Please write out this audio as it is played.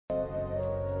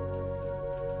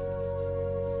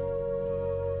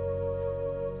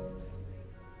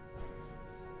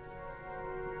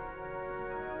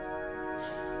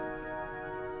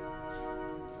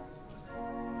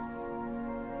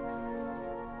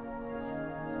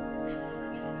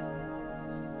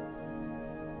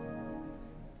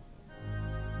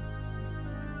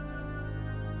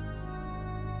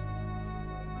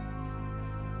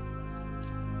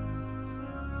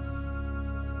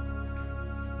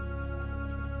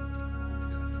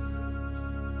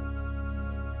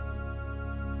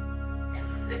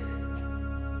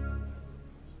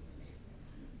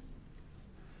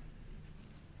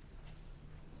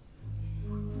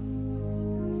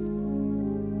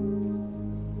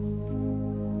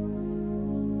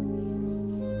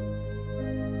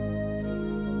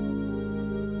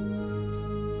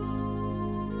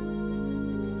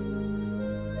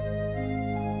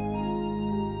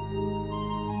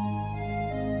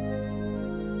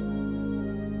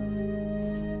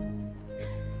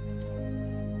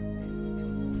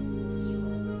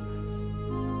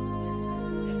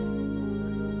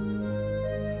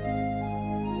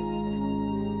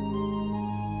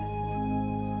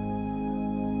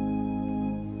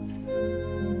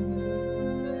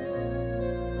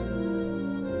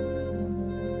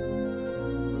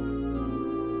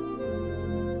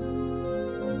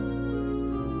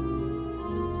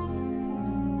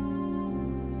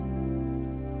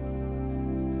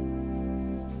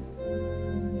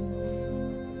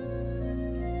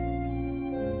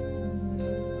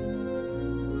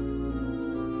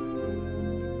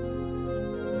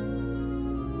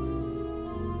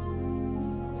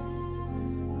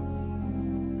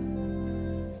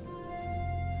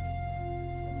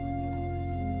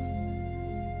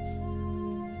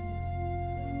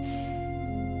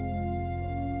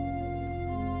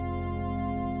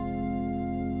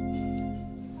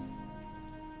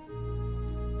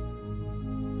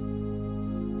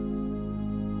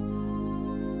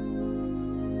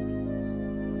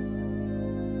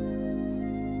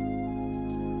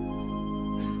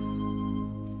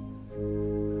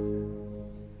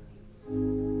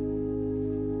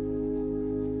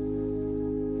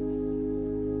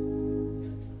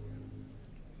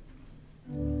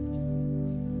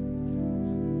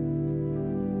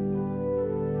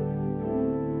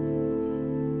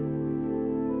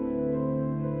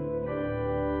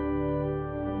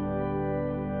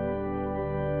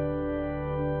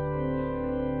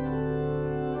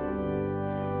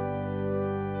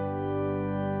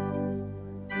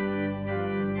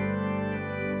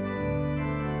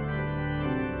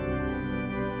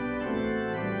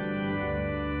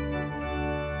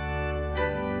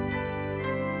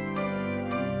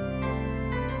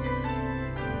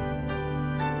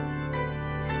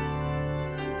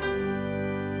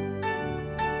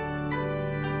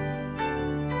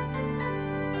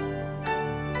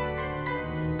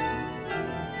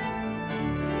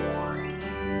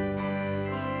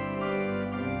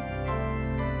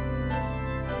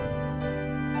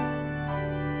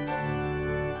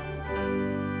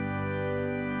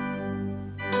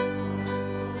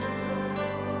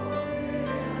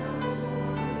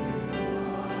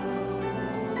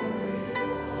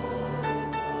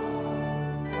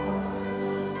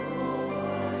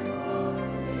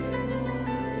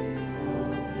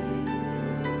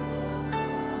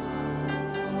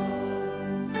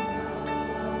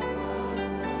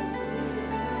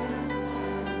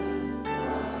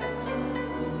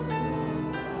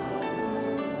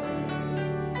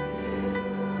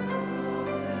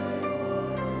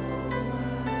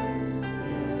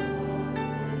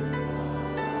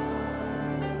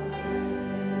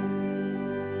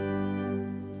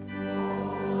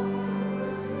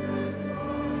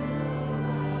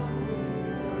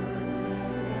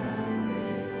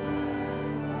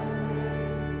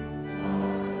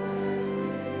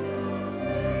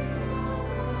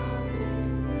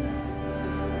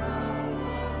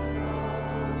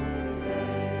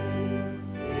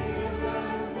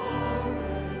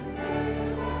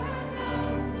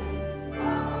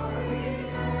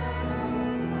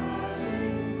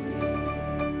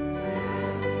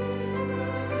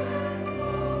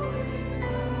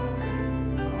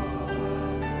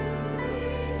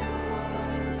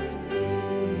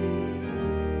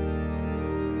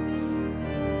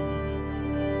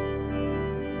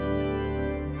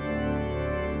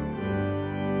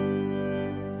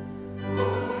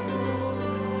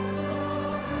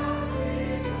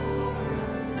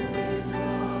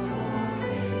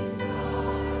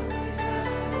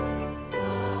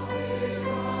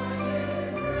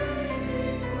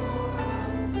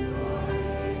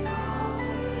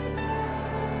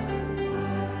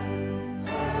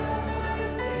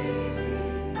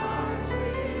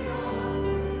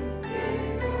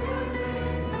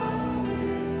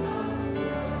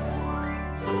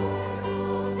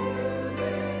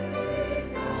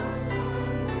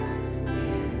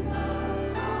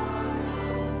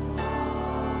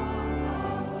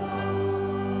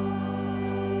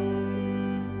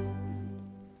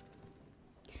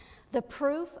The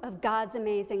proof of God's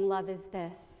amazing love is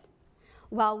this: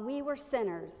 while we were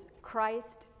sinners,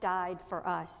 Christ died for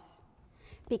us.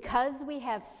 Because we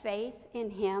have faith in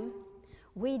him,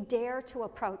 we dare to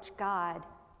approach God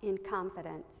in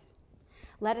confidence.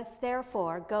 Let us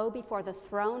therefore go before the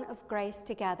throne of grace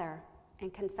together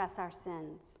and confess our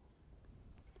sins.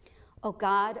 O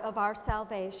God of our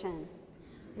salvation,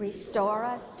 restore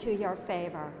us to your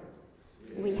favor.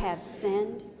 We have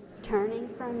sinned, turning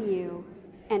from you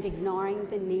and ignoring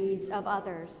the needs of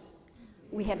others.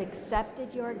 We have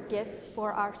accepted your gifts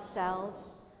for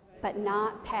ourselves, but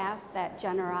not passed that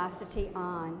generosity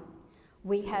on.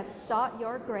 We have sought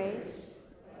your grace,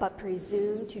 but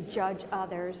presumed to judge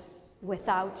others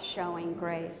without showing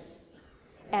grace.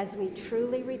 As we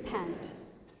truly repent,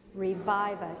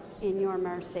 revive us in your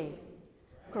mercy.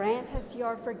 Grant us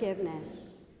your forgiveness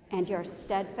and your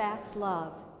steadfast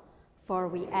love, for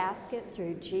we ask it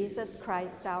through Jesus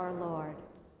Christ our Lord.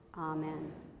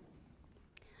 Amen.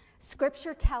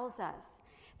 Scripture tells us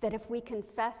that if we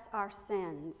confess our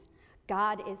sins,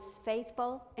 God is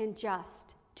faithful and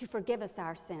just to forgive us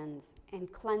our sins and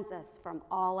cleanse us from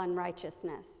all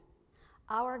unrighteousness.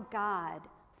 Our God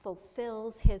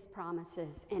fulfills his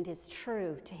promises and is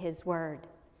true to his word.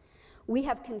 We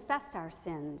have confessed our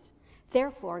sins.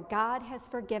 Therefore, God has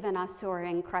forgiven us who are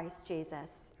in Christ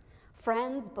Jesus.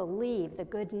 Friends, believe the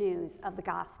good news of the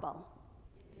gospel.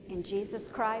 In Jesus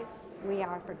Christ, we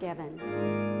are forgiven.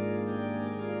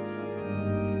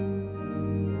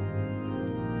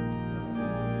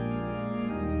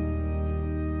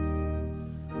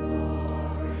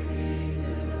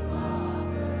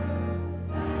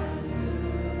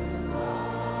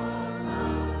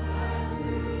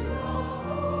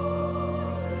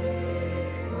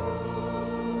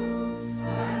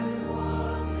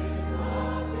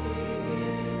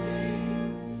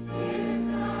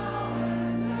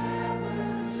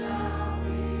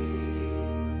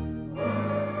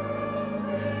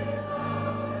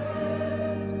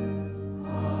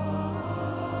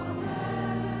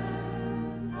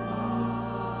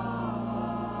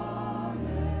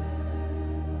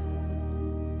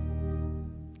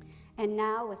 And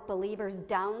now, with believers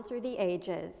down through the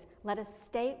ages, let us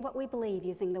state what we believe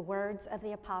using the words of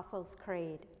the Apostles'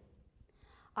 Creed.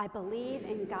 I believe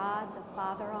in God the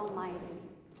Father Almighty,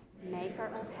 maker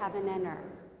of heaven and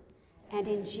earth, and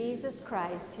in Jesus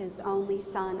Christ, his only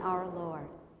Son, our Lord,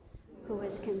 who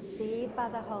was conceived by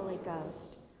the Holy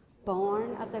Ghost,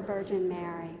 born of the Virgin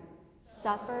Mary,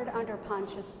 suffered under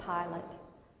Pontius Pilate,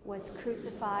 was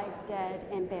crucified, dead,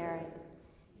 and buried.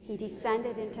 He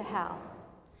descended into hell.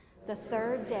 The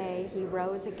third day he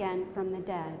rose again from the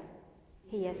dead.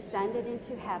 He ascended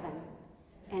into heaven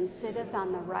and sitteth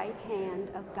on the right hand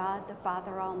of God the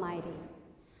Father Almighty.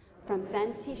 From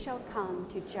thence he shall come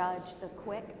to judge the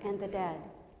quick and the dead.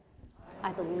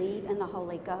 I believe in the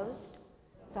Holy Ghost,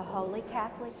 the Holy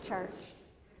Catholic Church,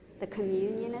 the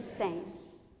communion of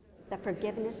saints, the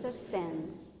forgiveness of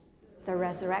sins, the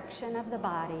resurrection of the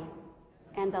body,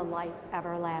 and the life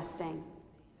everlasting.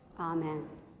 Amen.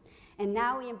 And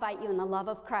now we invite you in the love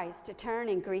of Christ to turn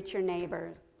and greet your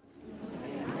neighbors.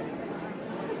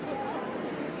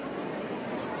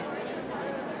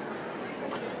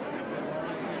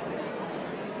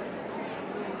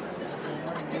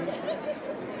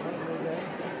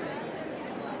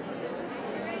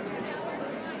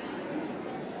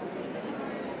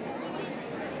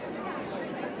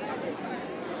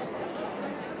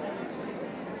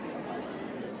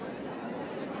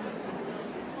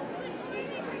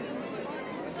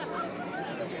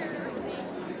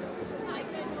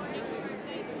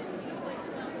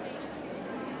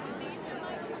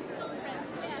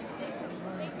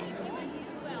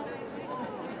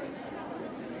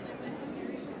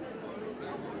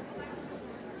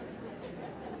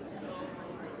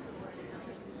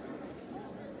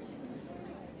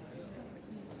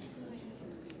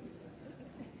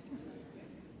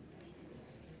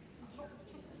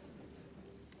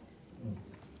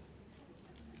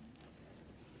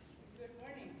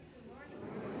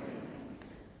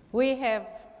 We have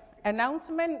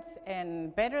announcements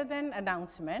and better than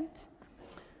announcement.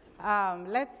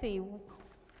 Let's see.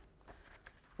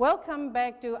 Welcome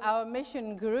back to our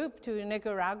mission group to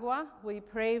Nicaragua. We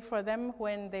pray for them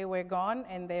when they were gone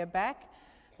and they're back.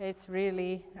 It's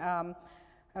really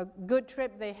a good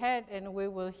trip they had, and we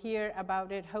will hear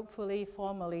about it hopefully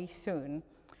formally soon.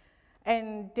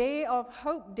 And Day of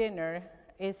Hope dinner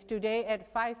is today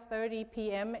at 5:30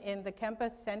 p.m. in the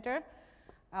campus center.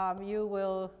 You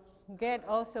will get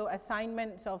also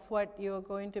assignments of what you're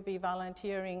going to be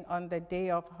volunteering on the Day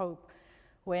of Hope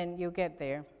when you get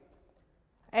there.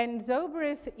 And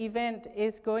Zobra's event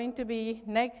is going to be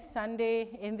next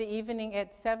Sunday in the evening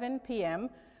at 7 p.m.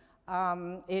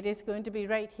 It is going to be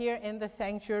right here in the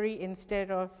sanctuary instead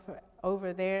of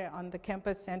over there on the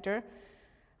campus center.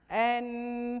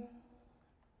 And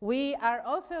we are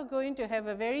also going to have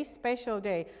a very special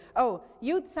day. Oh,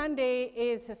 Youth Sunday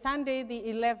is Sunday the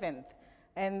 11th,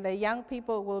 and the young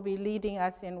people will be leading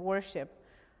us in worship.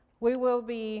 We will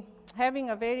be having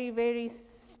a very, very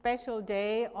special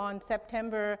day on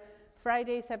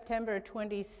Friday, September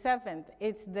 27th.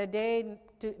 It's the day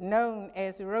known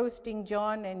as Roasting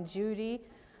John and Judy.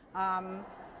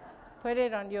 Put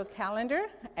it on your calendar,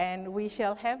 and we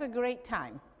shall have a great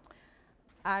time.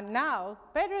 Now,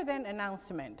 better than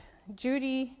announcement,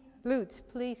 Judy Lutz,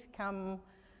 please come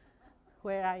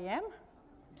where I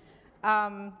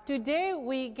am. Today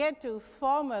we get to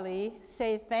formally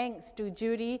say thanks to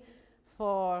Judy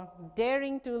for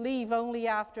daring to leave only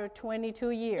after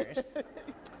 22 years.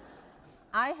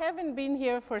 I haven't been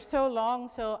here for so long,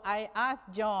 so I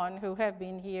asked John, who have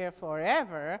been here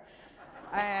forever,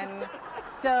 and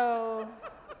so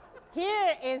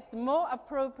here is more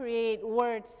appropriate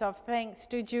words of thanks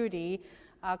to Judy,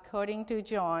 according to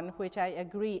John, which I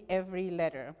agree every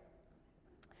letter.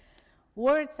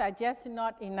 Words are just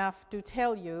not enough to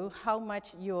tell you how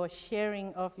much your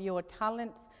sharing of your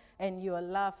talents and your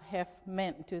love have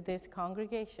meant to this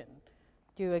congregation.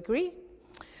 Do you agree?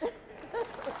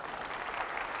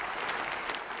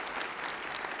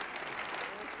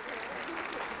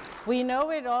 We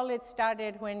know it all. It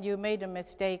started when you made a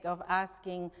mistake of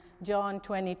asking John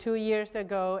 22 years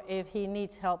ago if he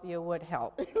needs help, you would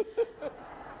help.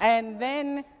 And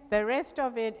then the rest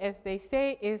of it, as they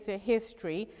say, is a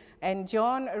history. And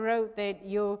John wrote that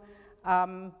your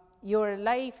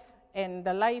life and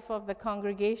the life of the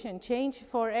congregation changed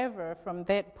forever from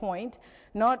that point.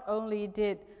 Not only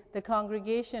did the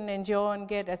congregation and John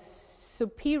get a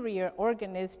superior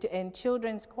organist and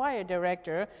children's choir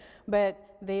director,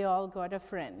 but they all got a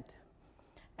friend.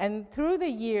 And through the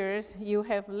years, you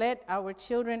have led our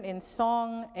children in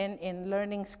song and in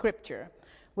learning scripture.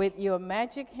 With your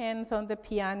magic hands on the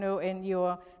piano and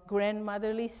your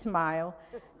grandmotherly smile,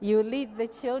 you lead the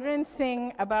children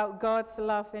sing about God's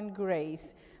love and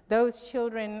grace. Those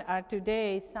children are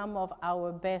today some of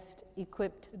our best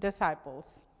equipped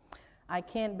disciples. I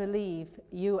can't believe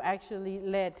you actually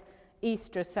led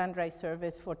Easter sunrise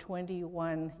service for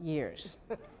 21 years.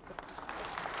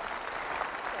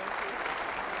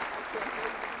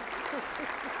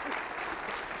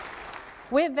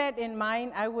 With that in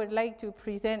mind, I would like to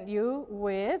present you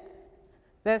with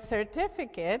the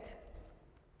certificate.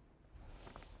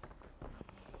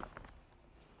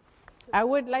 I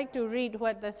would like to read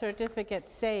what the certificate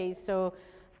says. So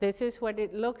this is what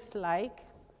it looks like.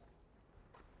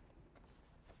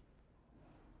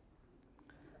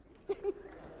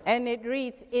 And it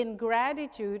reads, in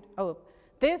gratitude,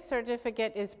 this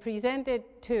certificate is presented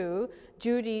to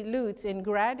Judy Lutz in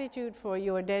gratitude for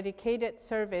your dedicated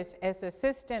service as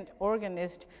assistant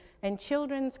organist and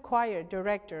children's choir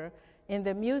director in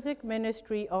the music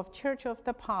ministry of Church of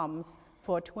the Palms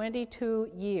for 22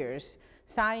 years,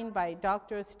 signed by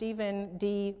Dr. Stephen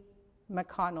D.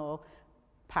 McConnell,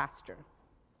 pastor.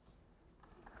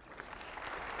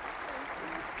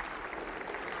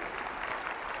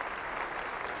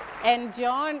 And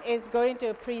John is going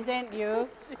to present you.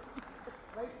 It's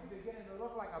beginning to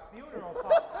look like a funeral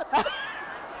parlor.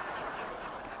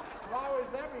 Flowers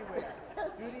everywhere.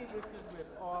 Judy, this is with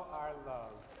all our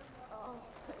love.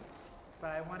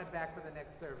 But I want it back for the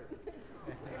next service.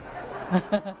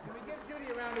 Can we give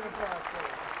Judy a round of applause, please?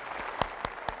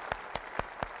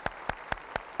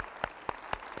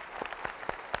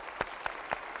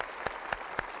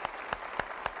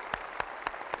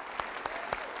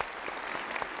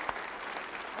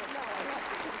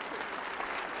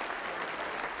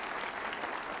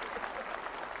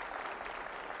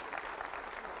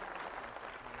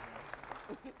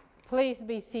 Please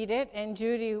be seated, and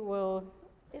Judy will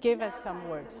give us some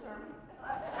words.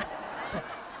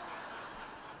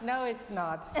 No, it's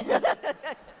not.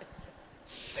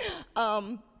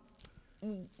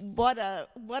 What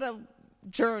a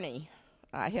journey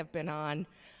I have been on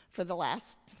for the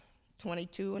last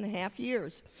 22 and a half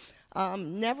years.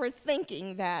 Never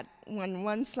thinking that when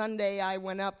one Sunday I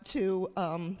went up to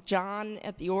John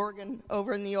at the organ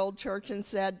over in the old church and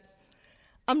said,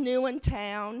 I'm new in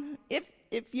town.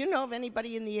 If you know of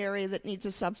anybody in the area that needs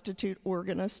a substitute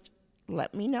organist,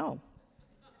 let me know.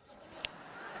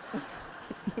 That's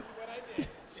what I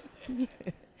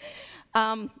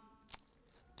did.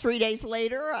 3 days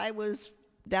later, I was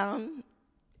down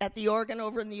at the organ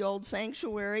over in the old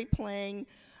sanctuary playing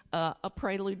a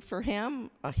prelude for him,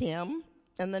 a hymn,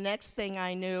 and the next thing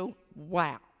I knew,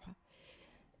 wow.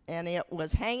 And it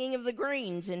was Hanging of the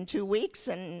Greens in 2 weeks,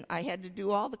 and I had to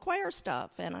do all the choir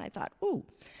stuff, and I thought, ooh.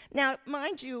 Now,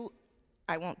 mind you,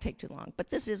 I won't take too long, but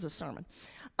this is a sermon.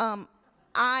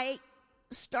 I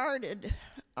started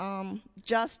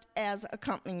just as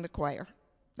accompanying the choir.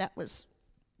 That was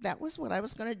what I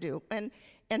was going to do,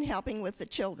 and helping with the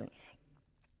children.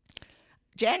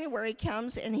 January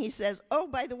comes, and he says, oh,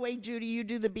 by the way, Judy, you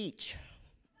do the beach.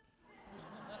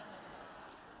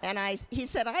 And he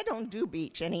said, I don't do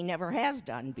beach, and he never has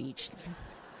done beach.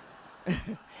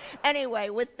 Anyway,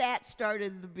 with that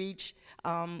started the beach,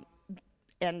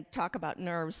 and talk about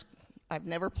nerves. I've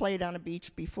never played on a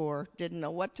beach before, didn't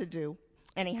know what to do.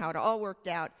 Anyhow, it all worked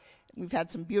out. We've had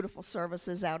some beautiful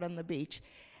services out on the beach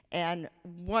and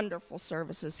wonderful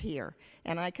services here.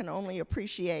 And I can only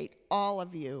appreciate all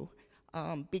of you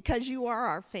because you are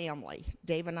our family.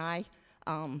 Dave and I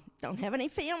don't have any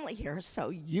family here,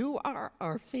 so you are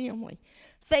our family.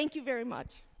 Thank you very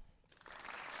much.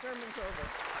 Sermon's over.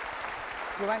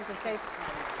 You want to take?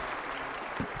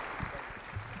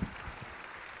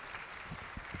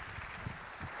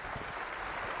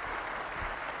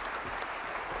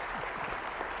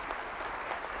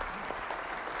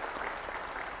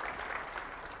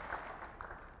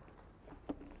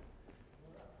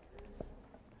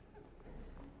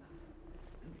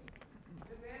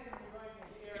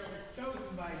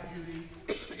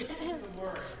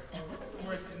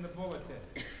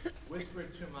 Whisper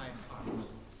to my heart.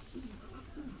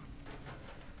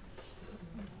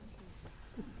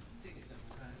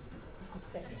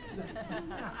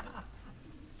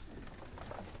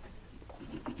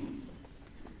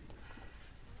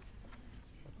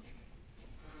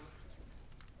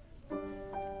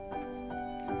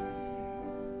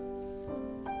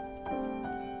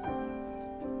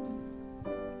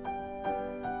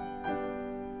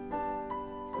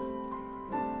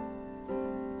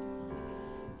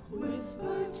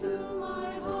 Whisper to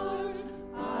my heart,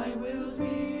 I will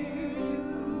hear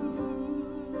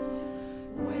you.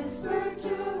 Whisper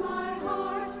to my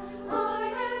heart,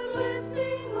 I am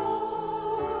listening,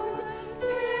 Lord.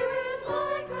 Spirit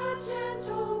like a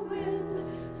gentle wind,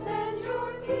 send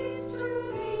your peace to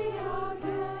me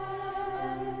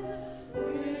again.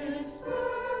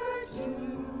 Whisper to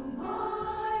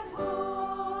my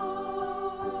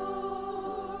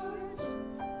heart.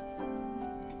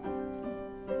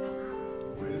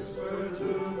 Whisper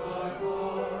to my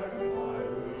heart, I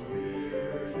will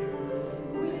hear you.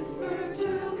 Whisper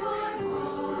to my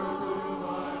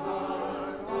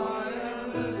heart, I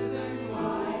am listening, Lord. I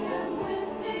am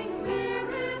listening,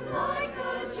 Spirit, like a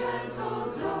gentle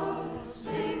dove.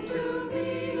 Sing to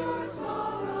me your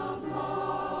song of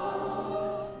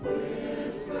love.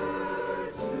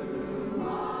 Whisper to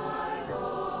my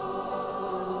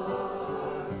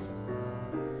heart.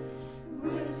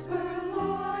 Whisper,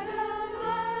 Lord, and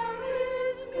there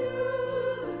is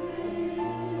music.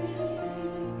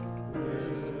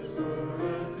 Whisper,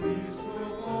 and peace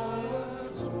will follow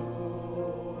us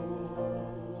home.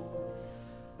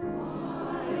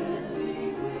 Quiet me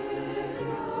with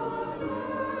your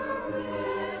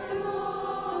perfect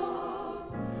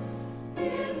love.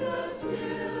 In the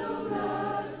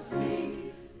stillness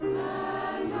speak,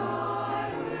 and I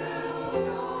will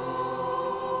know.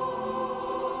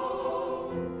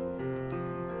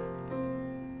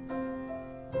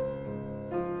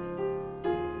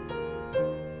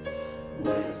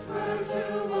 Whisper to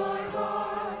my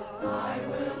heart, I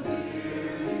will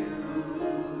hear you.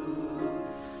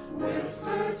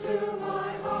 Whisper to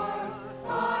my heart, I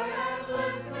am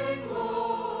listening,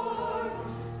 Lord.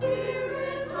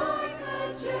 Spirit like a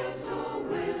gentle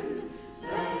wind,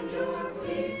 send your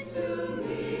peace to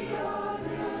me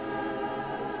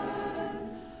again.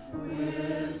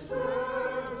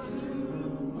 Whisper to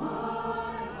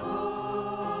my heart.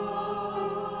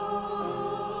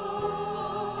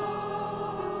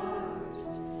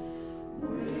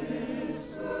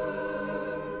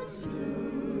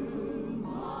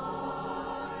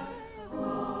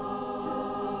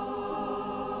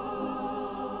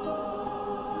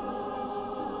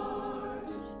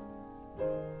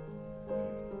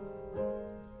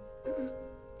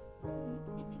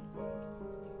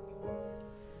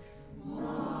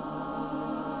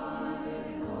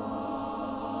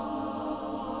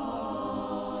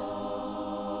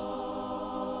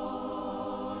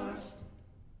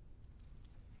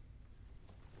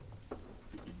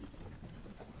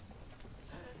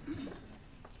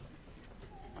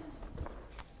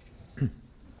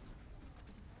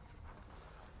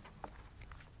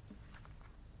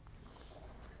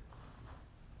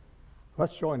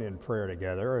 Let's join in prayer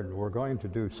together, and we're going to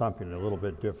do something a little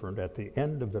bit different. At the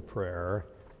end of the prayer,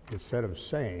 instead of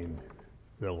saying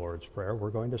the Lord's Prayer, we're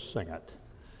going to sing it.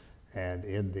 And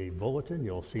in the bulletin,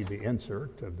 you'll see the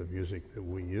insert of the music that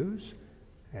we use,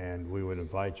 and we would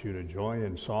invite you to join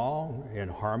in song, in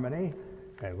harmony,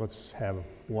 and let's have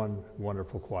one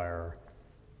wonderful choir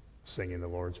singing the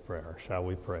Lord's Prayer. Shall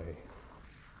we pray?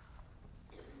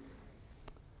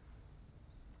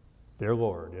 Dear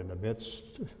Lord, in the midst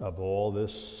of all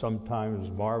this sometimes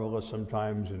marvelous,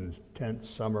 sometimes intense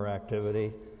summer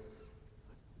activity,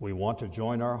 we want to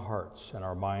join our hearts and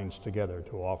our minds together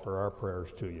to offer our prayers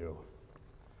to you.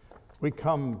 We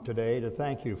come today to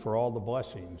thank you for all the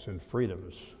blessings and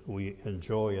freedoms we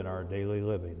enjoy in our daily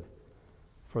living,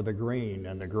 for the green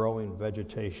and the growing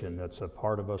vegetation that's a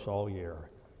part of us all year,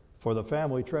 for the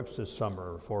family trips this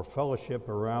summer, for fellowship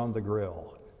around the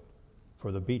grill,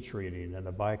 for the beach reading and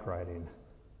the bike riding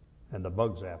and the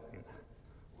bug zapping.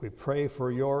 We pray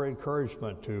for your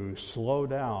encouragement to slow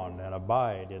down and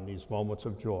abide in these moments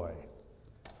of joy.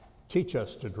 Teach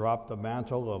us to drop the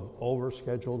mantle of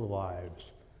overscheduled lives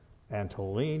and to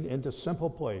lean into simple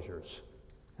pleasures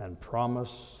and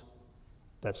promise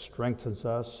that strengthens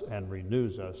us and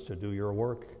renews us to do your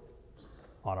work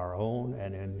on our own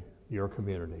and in your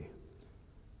community.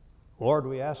 Lord,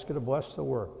 we ask you to bless the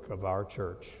work of our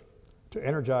church, to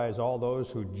energize all those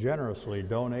who generously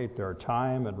donate their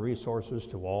time and resources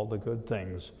to all the good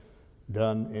things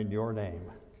done in your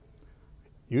name.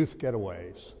 Youth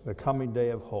getaways, the Coming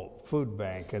Day of Hope, Food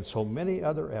Bank, and so many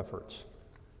other efforts.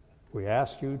 We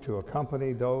ask you to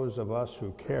accompany those of us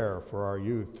who care for our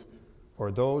youth,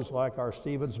 or those like our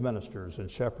Stevens ministers and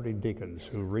shepherding deacons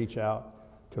who reach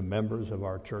out to members of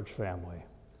our church family.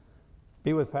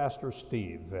 Be with Pastor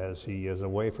Steve as he is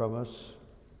away from us.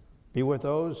 Be with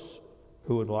those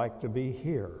who would like to be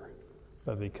here,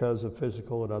 but because of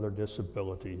physical and other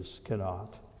disabilities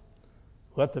cannot.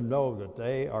 Let them know that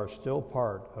they are still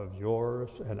part of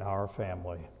yours and our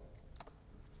family.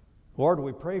 Lord,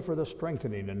 we pray for the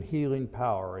strengthening and healing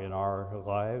power in our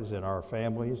lives, in our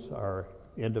families, our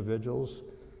individuals.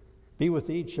 Be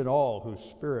with each and all whose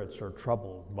spirits are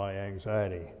troubled by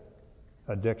anxiety,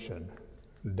 addiction,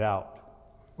 doubt,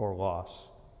 or loss.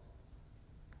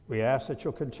 We ask that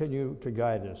you'll continue to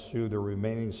guide us through the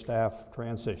remaining staff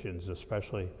transitions,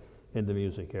 especially in the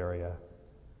music area.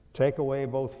 Take away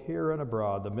both here and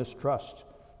abroad the mistrust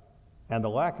and the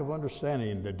lack of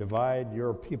understanding that divide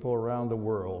your people around the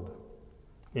world.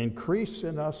 Increase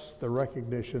in us the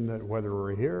recognition that whether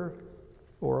we're here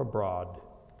or abroad,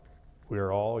 we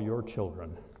are all your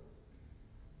children.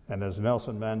 And as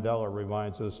Nelson Mandela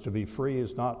reminds us, to be free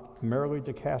is not merely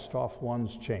to cast off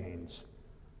one's chains,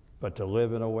 but to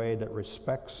live in a way that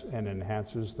respects and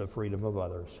enhances the freedom of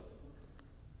others.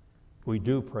 We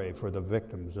do pray for the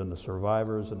victims and the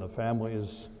survivors and the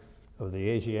families of the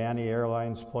Asiana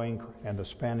Airlines plane and the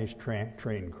Spanish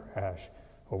train crash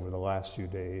over the last few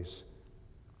days.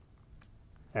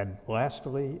 And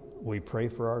lastly, we pray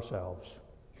for ourselves.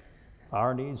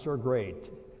 Our needs are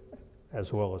great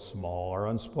as well as small. Our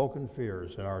unspoken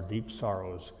fears and our deep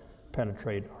sorrows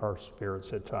penetrate our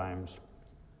spirits at times.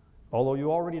 Although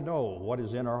you already know what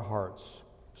is in our hearts,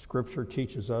 Scripture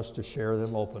teaches us to share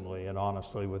them openly and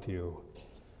honestly with you.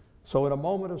 So in a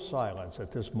moment of silence,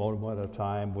 at this moment of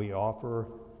time, we offer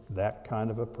that kind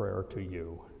of a prayer to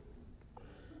you.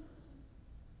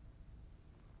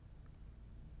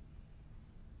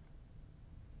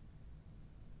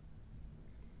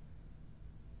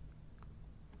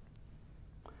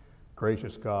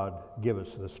 Gracious God, give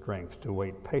us the strength to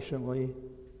wait patiently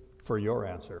for your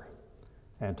answer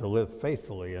and to live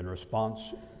faithfully in response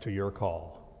to your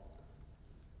call.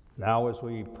 Now, as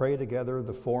we pray together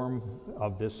the form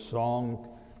of this song,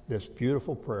 this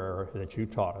beautiful prayer that you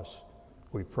taught us,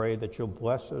 we pray that you'll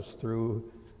bless us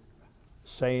through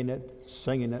saying it,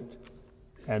 singing it,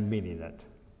 and meaning it.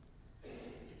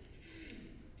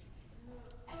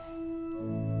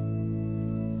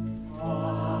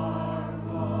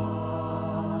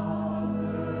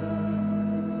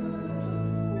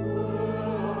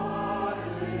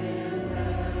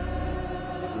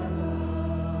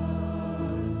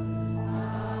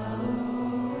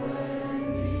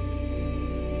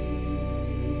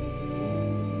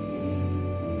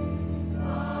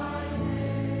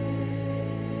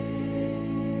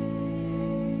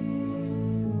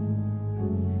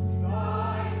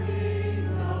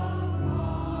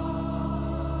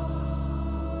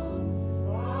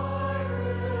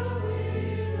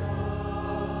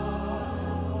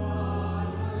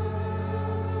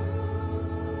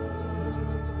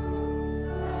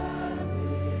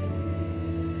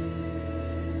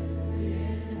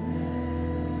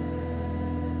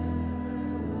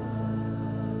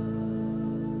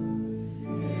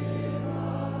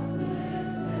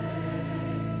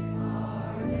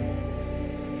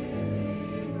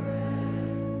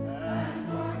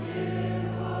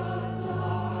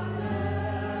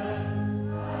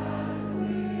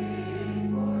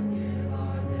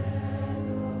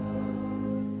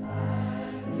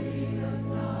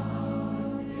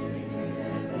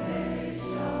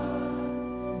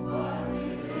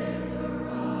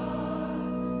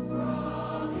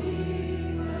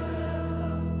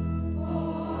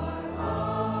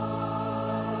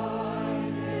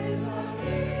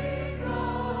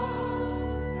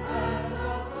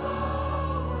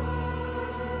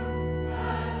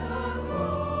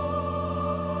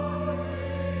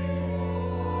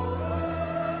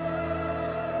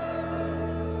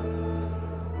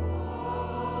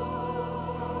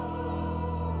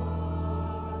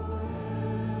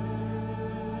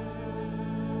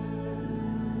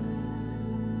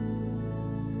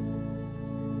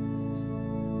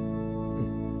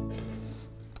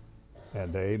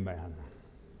 and amen.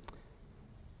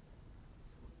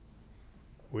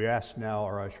 We ask now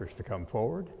our ushers to come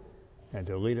forward and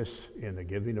to lead us in the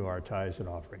giving of our tithes and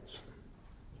offerings.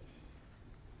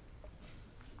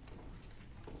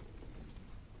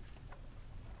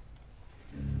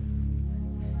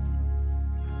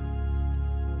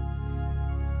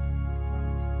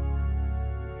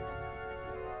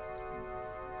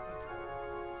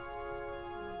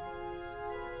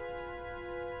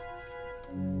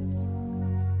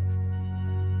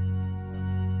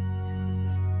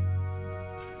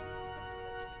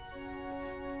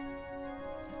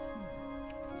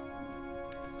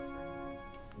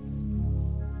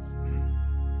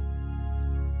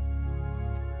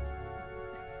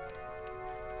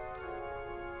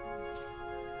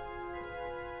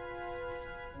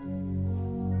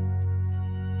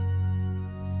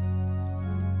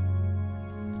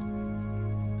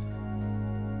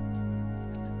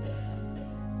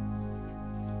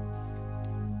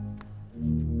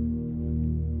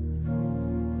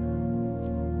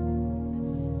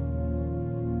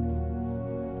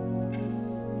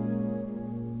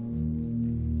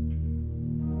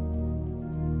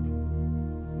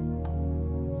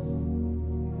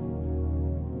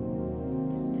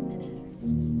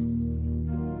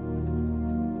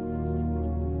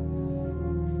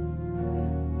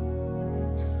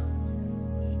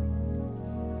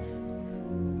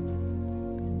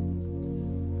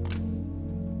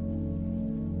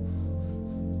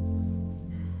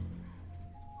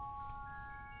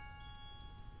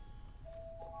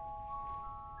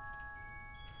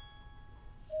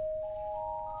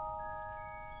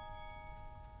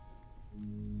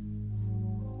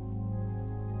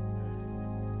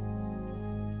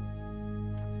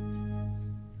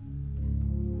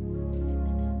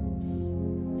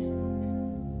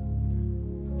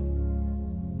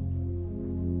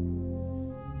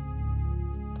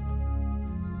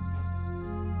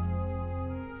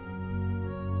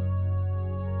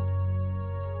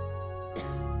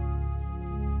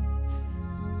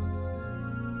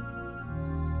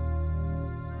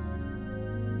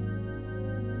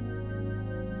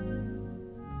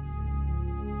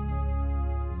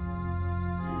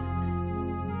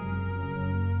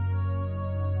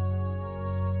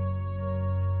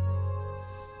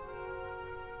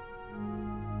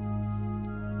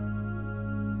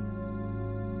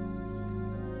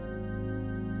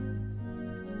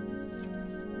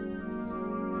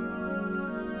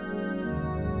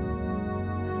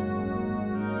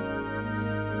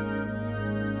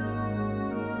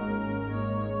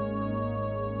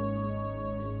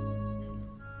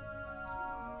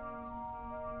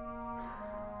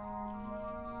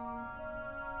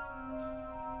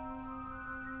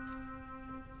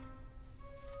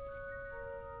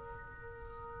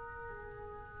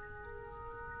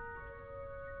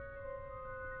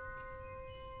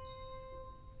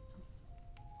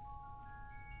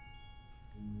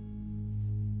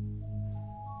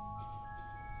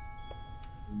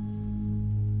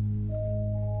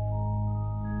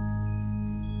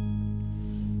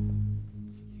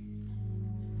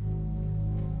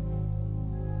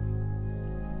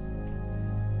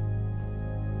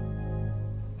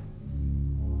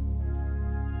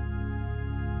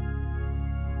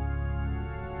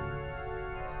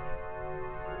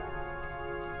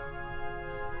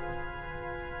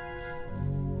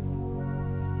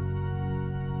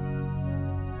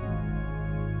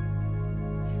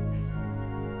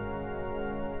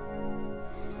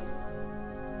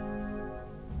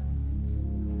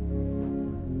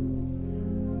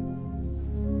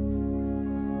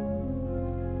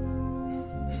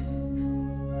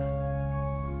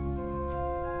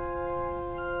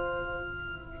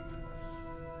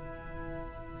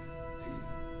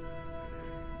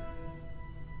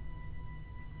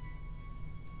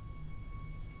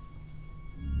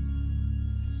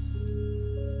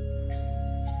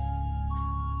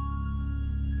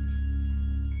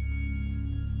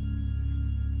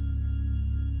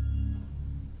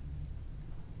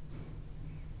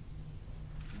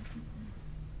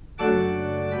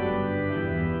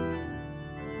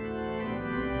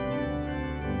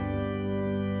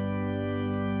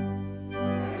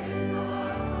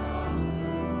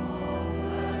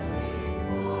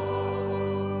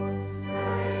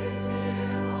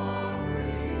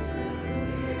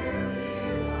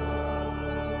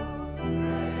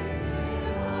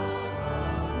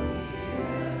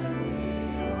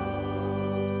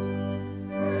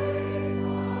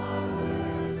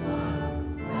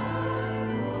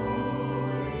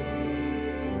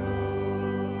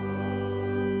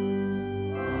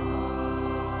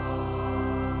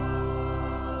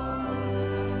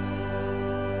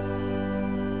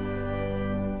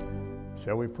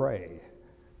 Shall we pray?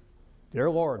 Dear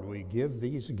Lord, we give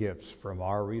these gifts from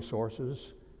our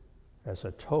resources as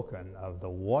a token of the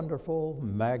wonderful,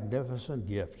 magnificent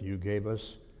gift you gave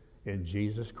us in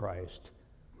Jesus Christ.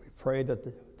 We pray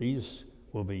that these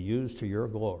will be used to your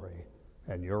glory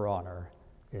and your honor.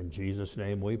 In Jesus'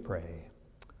 name we pray.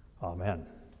 Amen.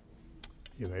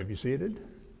 You may be seated.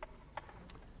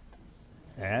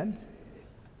 And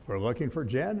we're looking for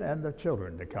Jen and the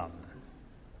children to come.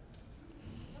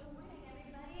 Good morning,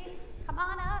 everybody. Come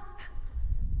on up.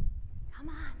 Come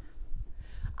on.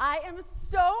 I am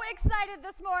so excited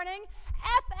this morning.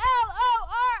 FLORIDASTATE.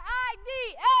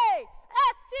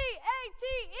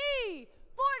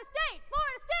 Florida State,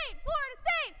 Florida State, Florida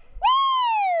State.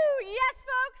 Woo! Yes,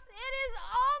 folks, it is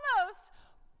almost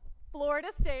Florida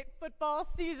State football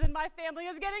season. My family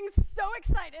is getting so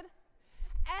excited.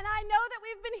 And I know that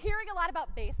we've been hearing a lot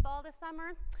about baseball this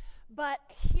summer, but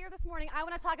here this morning I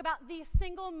want to talk about the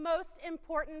single most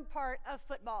important part of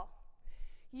football.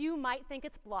 You might think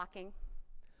it's blocking,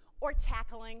 or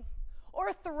tackling,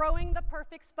 or throwing the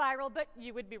perfect spiral, but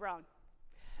you would be wrong.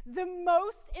 The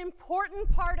most important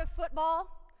part of football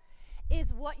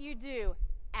is what you do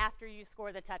after you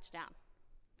score the touchdown.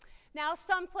 Now,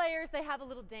 some players, they have a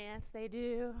little dance they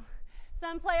do.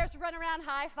 Some players run around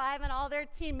high-fiving all their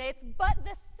teammates, but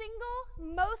the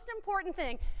single most important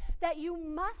thing that you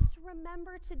must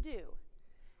remember to do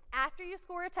after you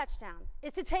score a touchdown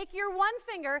is to take your one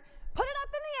finger, put it up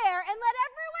in the air, and let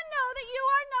everyone know that you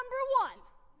are number one.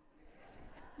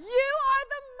 You are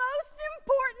the most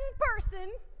important person,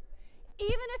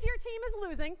 even if your team is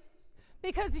losing,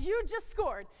 because you just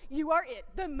scored. You are it,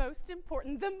 the most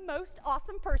important, the most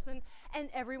awesome person, and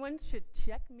everyone should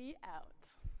check me out.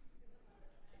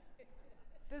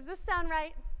 Does this sound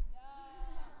right? No.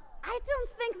 I don't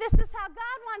think this is how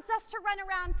God wants us to run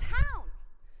around town.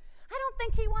 I don't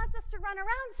think he wants us to run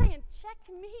around saying, check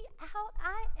me out,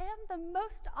 I am the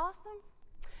most awesome.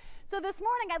 So this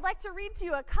morning I'd like to read to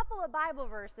you a couple of Bible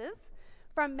verses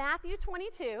from Matthew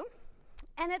 22,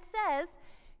 and it says,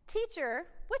 "Teacher,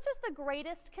 which is the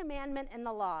greatest commandment in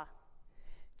the law?"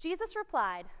 Jesus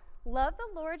replied, "Love the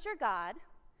Lord your God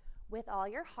with all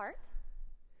your heart,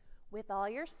 with all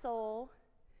your soul,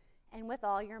 and with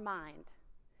all your mind.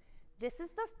 This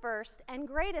is the first and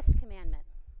greatest commandment.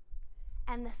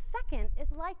 And the second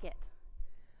is like it.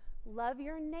 Love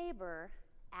your neighbor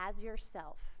as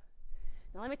yourself."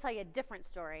 Now let me tell you a different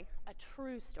story, a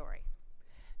true story.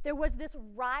 There was this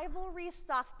rivalry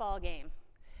softball game.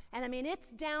 And I mean,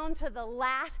 it's down to the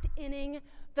last inning.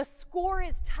 The score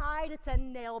is tied. It's a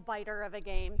nail biter of a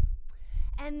game.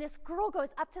 And this girl goes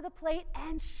up to the plate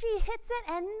and she hits it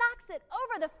and knocks it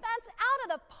over the fence out of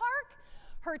the park.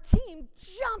 Her team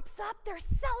jumps up. They're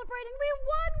celebrating. We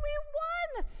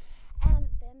won! And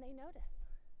then they notice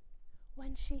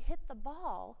when she hit the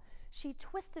ball, she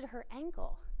twisted her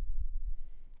ankle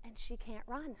and she can't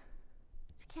run.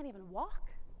 She can't even walk.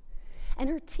 And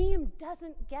her team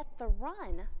doesn't get the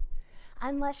run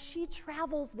unless she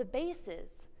travels the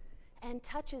bases and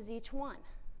touches each one.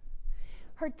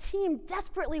 Her team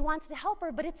desperately wants to help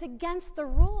her, but it's against the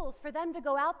rules for them to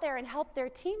go out there and help their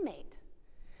teammate.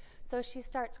 So she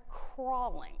starts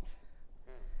crawling.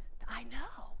 I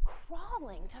know,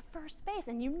 crawling to first base,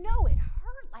 and you know it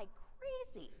hurt like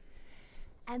crazy.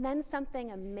 And then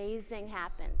something amazing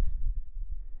happened.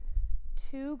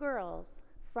 2 girls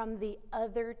from the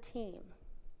other team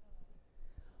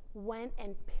went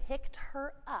and picked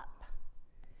her up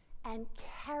and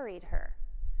carried her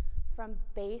from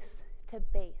base to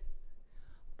base,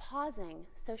 pausing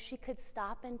so she could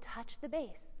stop and touch the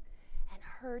base, and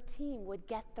her team would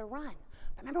get the run.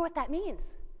 Remember what that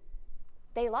means?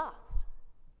 They lost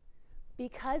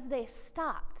because they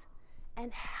stopped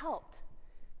and helped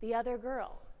the other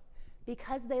girl,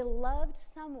 because they loved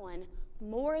someone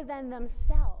more than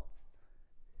themselves.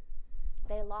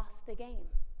 They lost the game.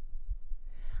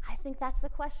 I think that's the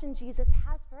question Jesus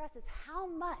has for us, is how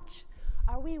much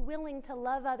are we willing to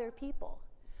love other people?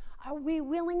 Are we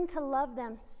willing to love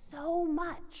them so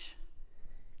much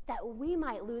that we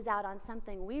might lose out on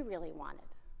something we really wanted?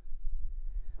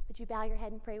 Would you bow your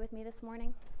head and pray with me this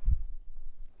morning?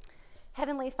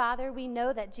 Heavenly Father, we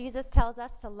know that Jesus tells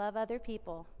us to love other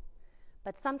people,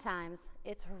 but sometimes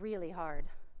it's really hard.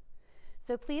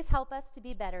 So please help us to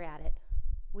be better at it.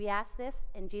 We ask this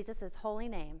in Jesus' holy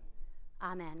name.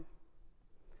 Amen.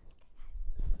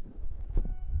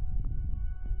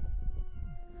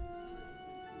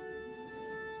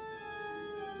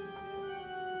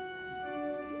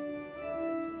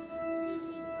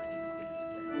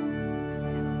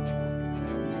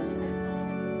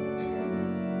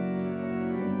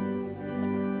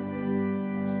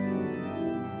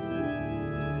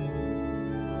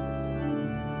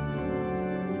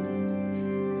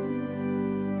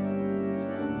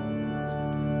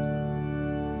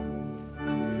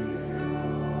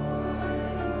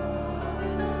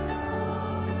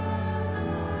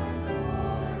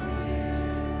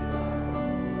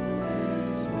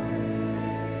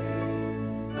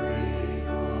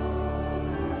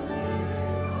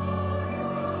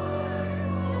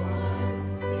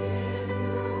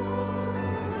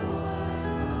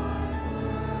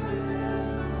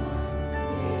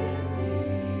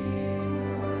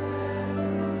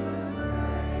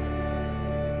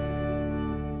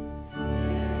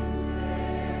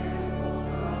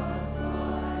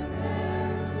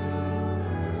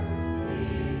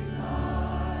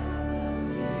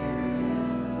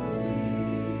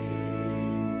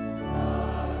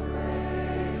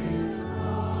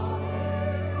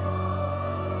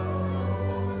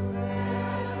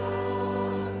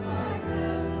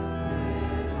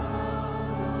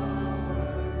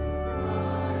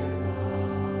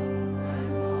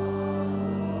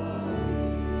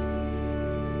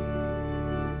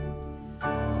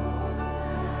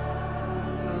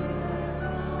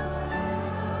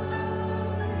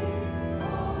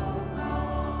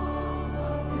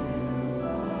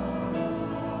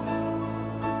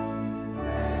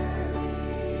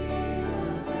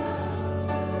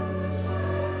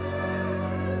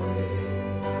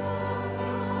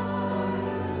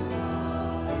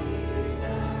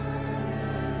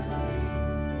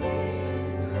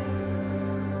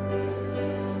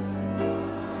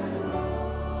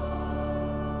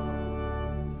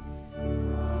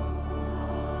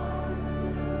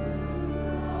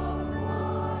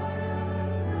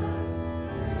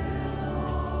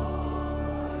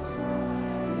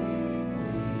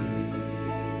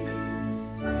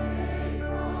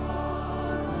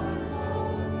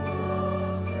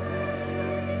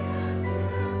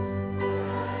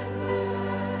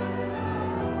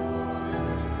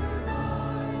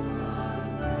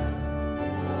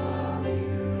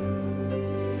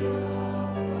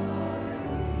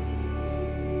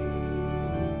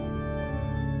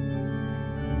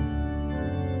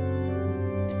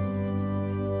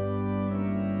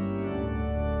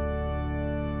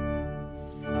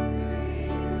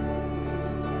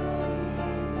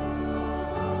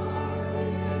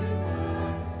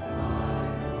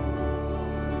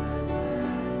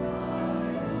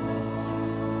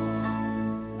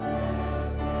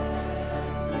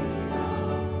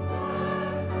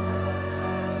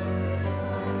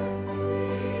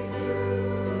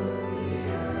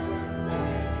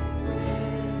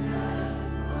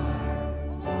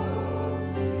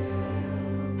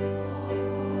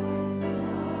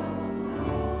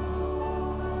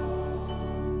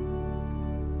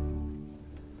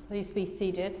 Please be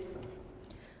seated.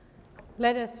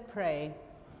 Let us pray.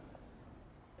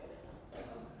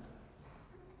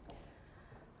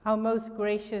 Our most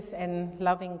gracious and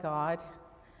loving God,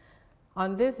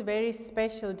 on this very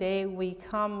special day, we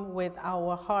come with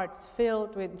our hearts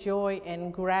filled with joy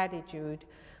and gratitude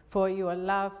for your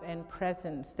love and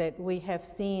presence that we have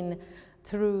seen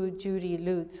through Judy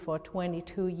Lutz for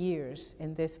 22 years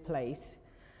in this place.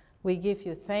 We give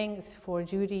you thanks for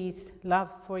Judy's love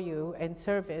for you and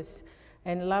service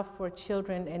and love for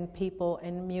children and people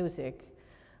and music.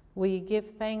 We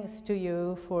give thanks to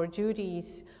you for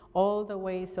Judy's all the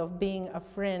ways of being a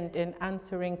friend and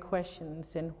answering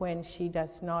questions, and when she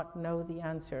does not know the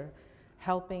answer,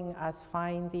 helping us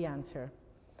find the answer.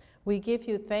 We give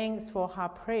you thanks for her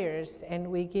prayers, and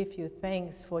we give you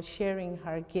thanks for sharing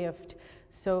her gift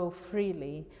so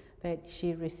freely that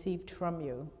she received from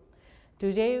you.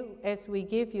 Today, as we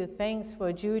give you thanks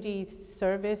for Judy's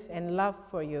service and love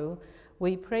for you,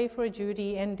 we pray for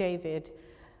Judy and David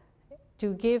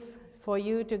for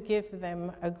you to give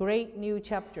them a great new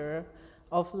chapter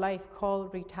of life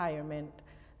called retirement,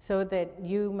 so that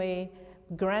you may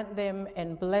grant them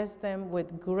and bless them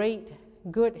with great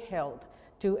good health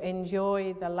to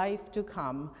enjoy the life to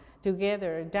come,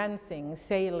 together dancing,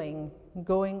 sailing,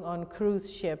 going on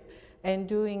cruise ship, and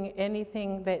doing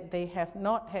anything that they have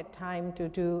not had time to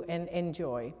do and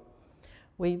enjoy.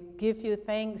 We give you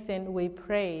thanks and we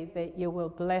pray that you will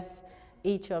bless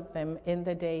each of them in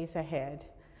the days ahead.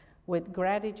 With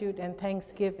gratitude and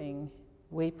thanksgiving,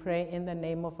 we pray in the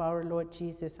name of our Lord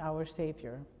Jesus, our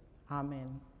Savior.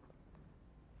 Amen.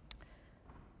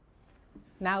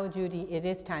 Now, Judy, it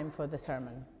is time for the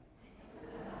sermon.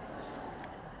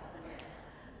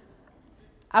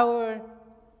 Our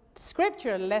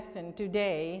scripture lesson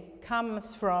today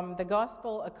comes from the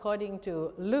Gospel according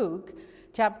to Luke,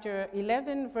 chapter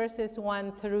 11, verses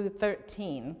 1 through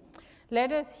 13.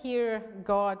 Let us hear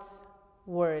God's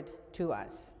word to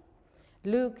us.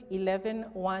 Luke 11,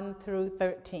 1 through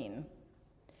 13.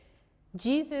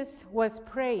 Jesus was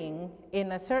praying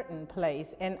in a certain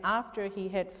place, and after he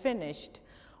had finished,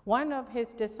 one of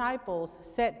his disciples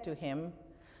said to him,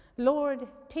 "Lord,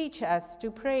 teach us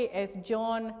to pray as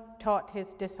John taught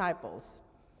his disciples."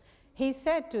 He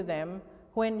said to them,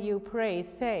 "When you pray,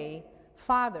 say,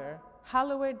 'Father,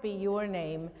 hallowed be your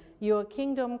name, your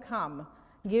kingdom come.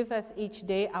 Give us each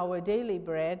day our daily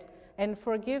bread, and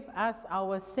forgive us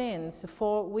our sins,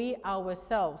 for we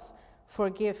ourselves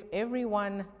forgive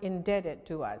everyone indebted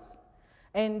to us.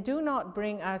 And do not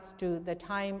bring us to the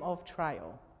time of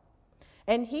trial.'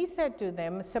 And he said to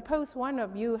them, 'Suppose one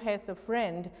of you has a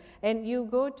friend, and you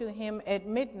go to him at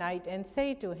midnight and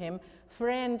say to him,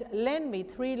 "Friend, lend me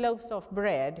 3 loaves of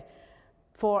bread,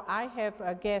 for I have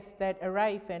a guest that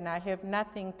arrived and I have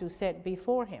nothing to set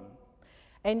before him."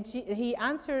 And he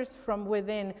answers from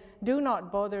within, "Do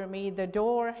not bother me, the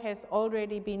door has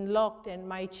already been locked and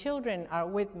my children are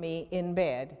with me in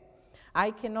bed. I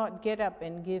cannot get up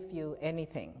and give you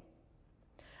anything."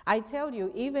 I tell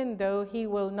you, even though he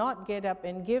will not get up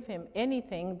and give him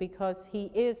anything because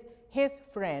he is his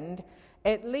friend,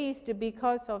 at least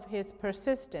because of his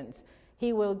persistence,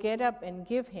 he will get up and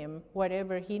give him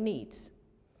whatever he needs.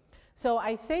 So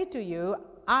I say to you,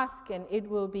 ask and it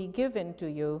will be given to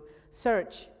you.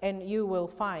 Search and you will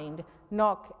find.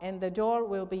 Knock and the door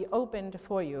will be opened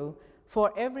for you.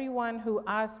 For everyone who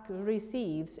asks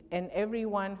receives, and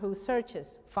everyone who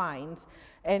searches finds,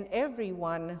 and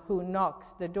everyone who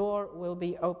knocks the door will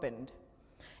be opened.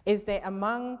 Is there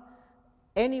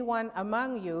anyone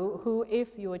among you who,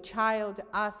 if your child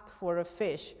asks for a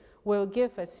fish, will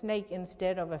give a snake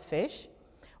instead of a fish?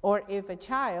 Or if a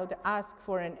child asks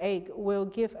for an egg, will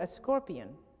give a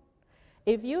scorpion?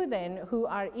 If you then, who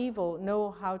are evil,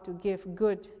 know how to give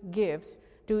good gifts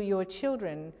to your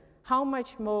children, how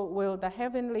much more will the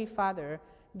Heavenly Father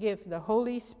give the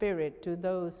Holy Spirit to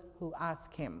those who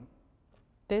ask him?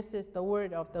 This is the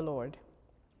word of the Lord.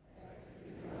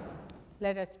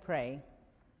 Let us pray.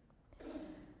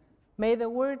 May the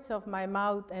words of my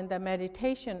mouth and the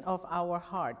meditation of our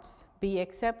hearts be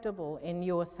acceptable in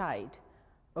your sight,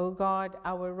 O God,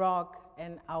 our rock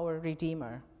and our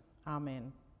Redeemer.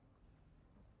 Amen.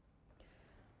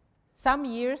 Some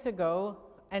years ago,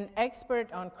 an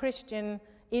expert on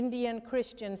Indian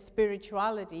Christian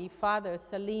spirituality, Father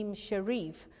Salim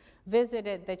Sharif,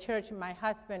 visited the church my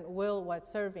husband Will was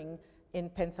serving in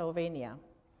Pennsylvania.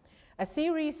 A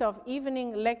series of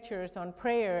evening lectures on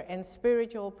prayer and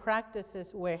spiritual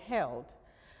practices were held.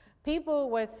 People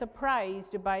were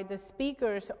surprised by the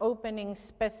speakers opening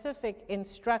specific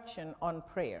instruction on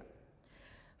prayer.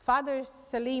 Father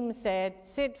Salim said,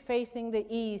 "Sit facing the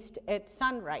east at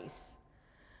sunrise."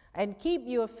 And keep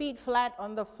your feet flat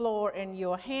on the floor and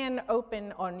your hand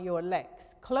open on your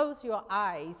legs. Close your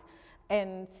eyes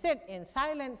and sit in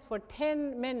silence for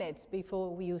 10 minutes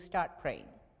before you start praying.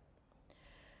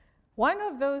 One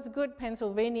of those good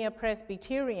Pennsylvania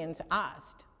Presbyterians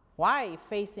asked, "Why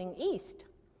facing east?"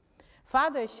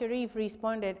 Father Sharif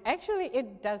responded, "Actually,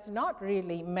 it does not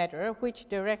really matter which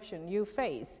direction you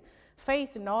face.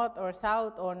 Face north or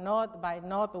south or north by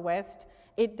northwest,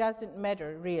 it doesn't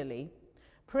matter really.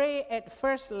 Pray at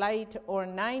first light or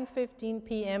 9:15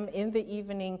 p.m. in the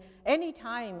evening. Any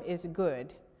time is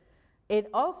good. It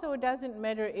also doesn't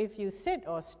matter if you sit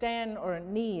or stand or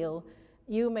kneel.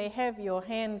 You may have your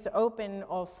hands open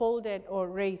or folded or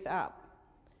raised up.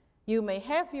 You may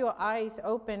have your eyes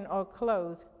open or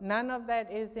closed. None of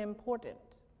that is important.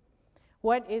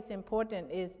 What is important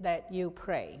is that you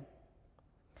pray."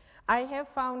 "I have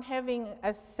found having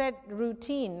a set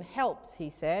routine helps," he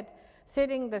said.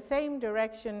 "Sitting the same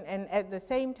direction and at the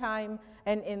same time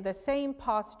and in the same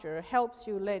posture helps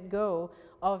you let go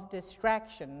of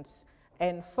distractions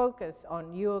and focus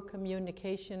on your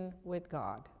communication with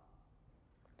God."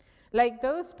 Like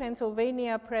those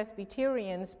Pennsylvania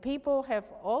Presbyterians, people have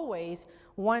always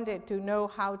wanted to know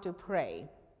how to pray.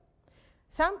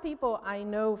 Some people I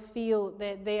know feel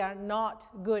that they are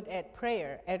not good at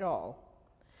prayer at all.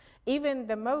 Even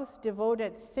the most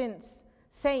devoted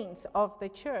saints of the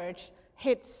church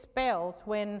hit spells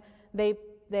when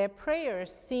their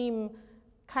prayers seem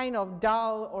kind of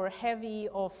dull or heavy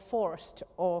or forced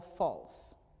or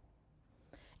false.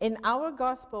 In our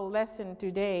gospel lesson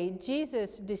today,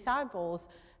 Jesus' disciples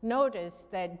noticed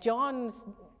that John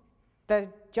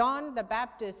the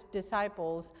Baptist's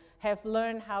disciples have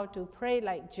learned how to pray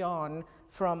like John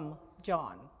from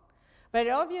John. But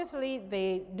obviously,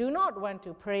 they do not want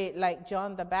to pray like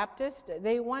John the Baptist.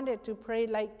 They wanted to pray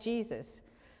like Jesus.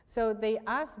 So they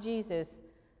asked Jesus,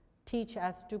 "Teach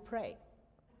us to pray."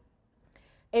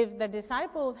 If the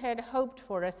disciples had hoped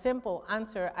for a simple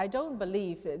answer, I don't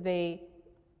believe they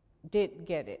did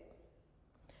get it.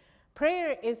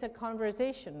 Prayer is a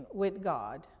conversation with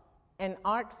God, an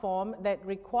art form that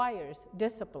requires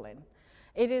discipline.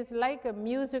 It is like a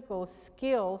musical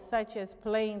skill such as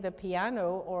playing the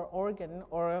piano or organ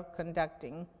or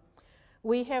conducting.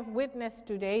 We have witnessed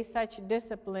today such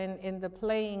discipline in the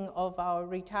playing of our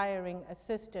retiring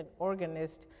assistant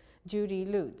organist, Judy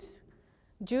Lutz.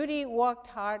 Judy worked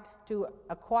hard to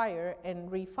acquire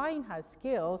and refine her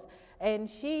skills, and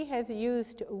she has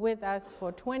used with us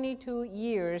for 22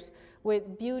 years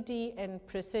with beauty and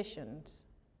precision,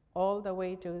 all the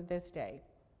way to this day.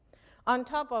 On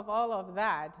top of all of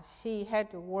that, she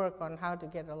had to work on how to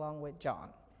get along with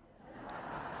John.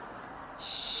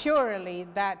 Surely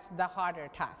that's the harder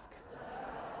task.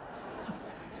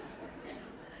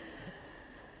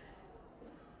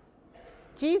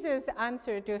 Jesus'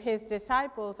 answer to his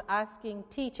disciples asking,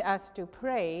 "Teach us to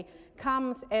pray,"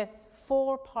 comes as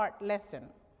four-part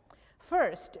lesson.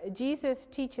 First, Jesus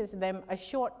teaches them a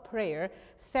short prayer.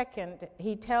 Second,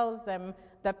 he tells them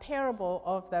the parable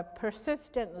of the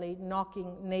persistently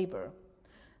knocking neighbor.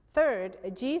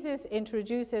 Third, Jesus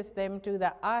introduces them to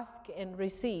the ask and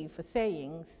receive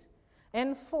sayings.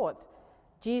 And fourth,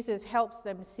 Jesus helps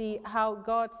them see how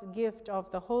God's gift of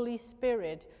the Holy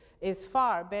Spirit is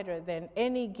far better than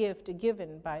any gift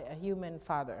given by a human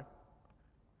father.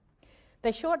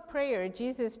 The short prayer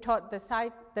Jesus taught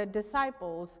the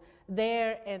disciples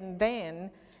there and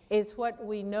then is what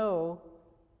we know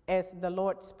as the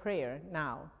Lord's Prayer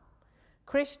now.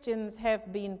 Christians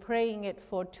have been praying it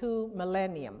for 2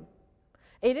 millennia.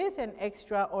 It is an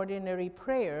extraordinary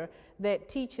prayer that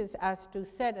teaches us to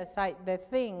set aside the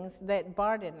things that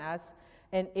burden us,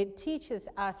 and it teaches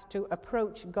us to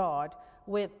approach God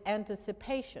with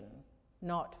anticipation,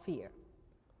 not fear.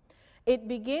 It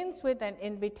begins with an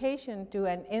invitation to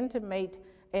an intimate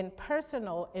and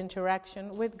personal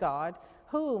interaction with God,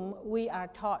 whom we are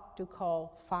taught to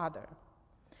call Father.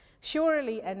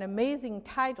 Surely an amazing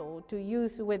title to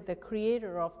use with the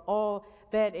Creator of all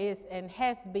that is and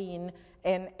has been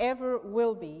and ever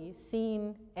will be,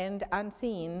 seen and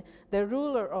unseen, the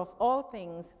ruler of all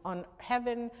things on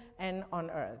heaven and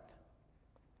on earth.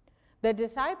 The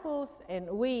disciples and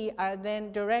we are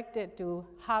then directed to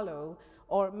hallow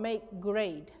or make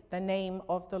great the name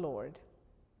of the Lord.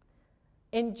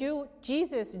 In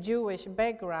Jesus' Jewish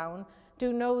background,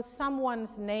 to know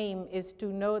someone's name is to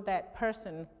know that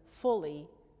person fully,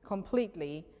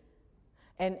 completely,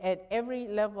 and at every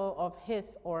level of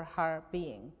his or her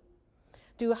being.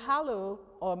 To hallow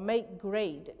or make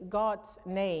great God's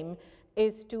name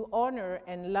is to honor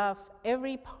and love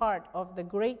every part of the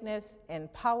greatness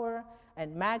and power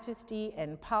and majesty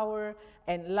and power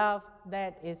and love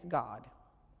that is God.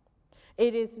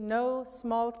 It is no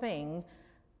small thing,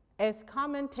 as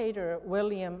commentator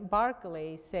William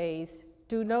Barclay says,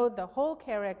 to know the whole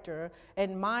character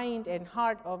and mind and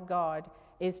heart of God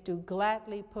is to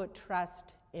gladly put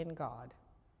trust in God.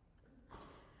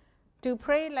 To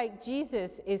pray like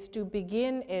Jesus is to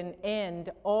begin and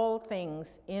end all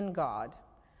things in God.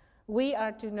 We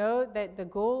are to know that the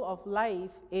goal of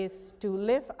life is to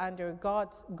live under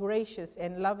God's gracious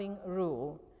and loving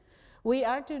rule. We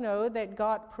are to know that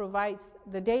God provides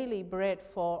the daily bread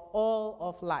for all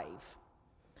of life.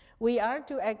 We are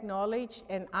to acknowledge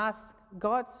and ask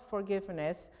God's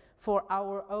forgiveness for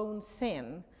our own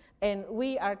sin, and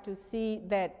we are to see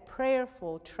that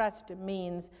prayerful trust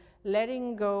means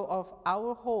letting go of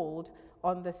our hold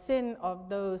on the sin of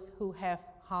those who have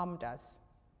harmed us.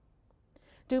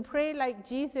 To pray like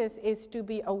Jesus is to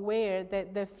be aware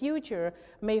that the future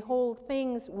may hold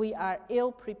things we are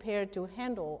ill prepared to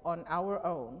handle on our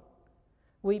own.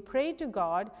 We pray to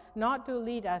God not to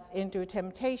lead us into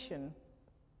temptation.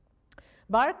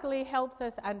 Barclay helps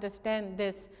us understand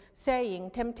this,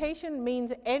 saying, temptation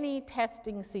means any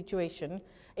testing situation.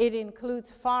 It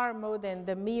includes far more than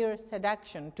the mere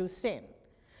seduction to sin.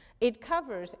 It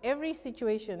covers every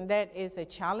situation that is a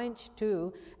challenge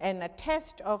to and a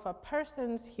test of a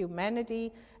person's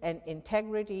humanity and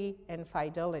integrity and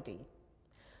fidelity.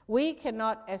 We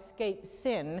cannot escape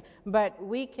sin, but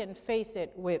we can face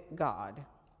it with God.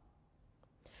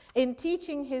 In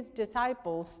teaching his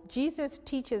disciples, Jesus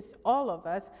teaches all of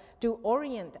us to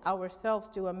orient ourselves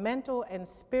to a mental and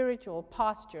spiritual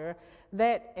posture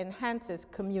that enhances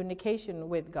communication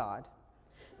with God.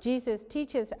 Jesus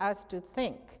teaches us to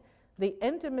think the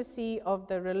intimacy of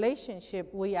the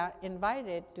relationship we are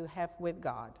invited to have with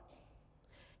God.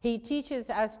 He teaches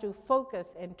us to focus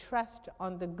and trust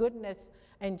on the goodness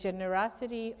and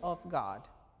generosity of God.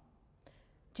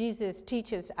 Jesus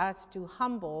teaches us to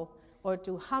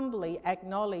humbly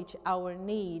acknowledge our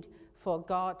need for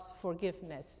God's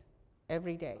forgiveness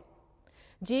every day.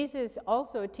 Jesus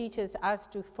also teaches us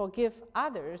to forgive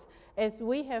others as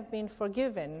we have been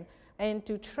forgiven and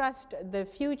to trust the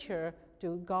future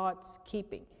to God's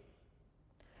keeping.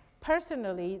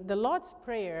 Personally, the Lord's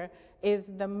Prayer is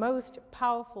the most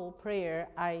powerful prayer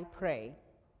I pray.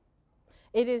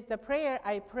 It is the prayer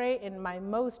I pray in my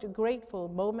most grateful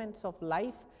moments of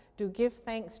life to give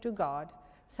thanks to God,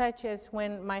 such as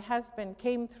when my husband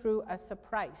came through a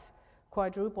surprise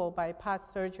quadruple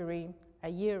bypass surgery a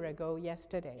year ago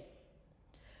yesterday.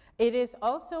 It is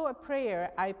also a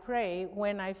prayer I pray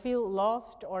when I feel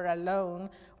lost or alone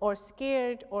or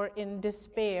scared or in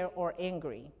despair or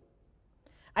angry.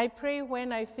 I pray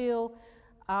when I feel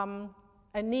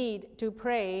a need to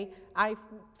pray. I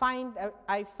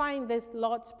find this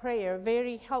Lord's Prayer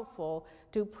very helpful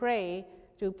to pray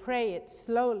it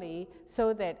slowly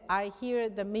so that I hear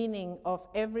the meaning of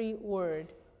every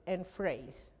word and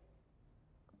phrase.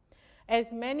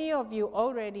 As many of you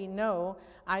already know,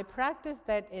 I practice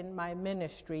that in my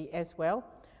ministry as well.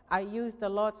 I use the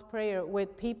Lord's Prayer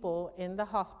with people in the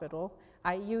hospital.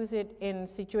 I use it in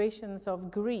situations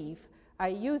of grief. I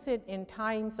use it in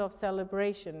times of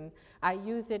celebration. I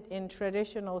use it in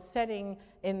traditional setting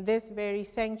in this very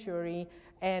sanctuary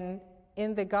and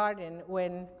in the garden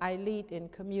when I lead in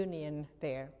communion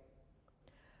there.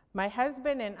 My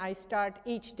husband and I start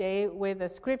each day with a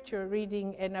scripture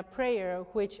reading and a prayer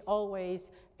which always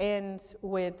ends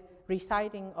with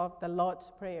reciting of the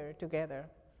Lord's Prayer together.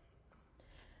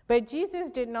 But Jesus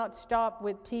did not stop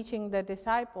with teaching the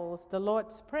disciples the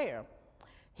Lord's Prayer.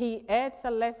 He adds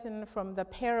a lesson from the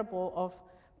parable of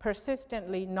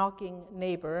persistently knocking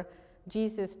neighbor.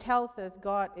 Jesus tells us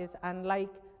God is unlike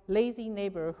lazy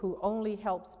neighbor who only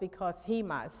helps because he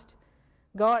must.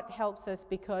 God helps us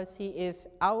because he is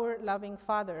our loving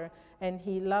Father and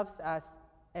he loves us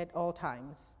at all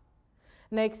times.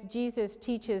 Next, Jesus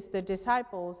teaches the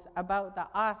disciples about the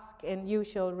ask and you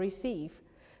shall receive,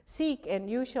 seek and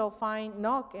you shall find,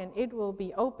 knock and it will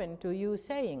be open to you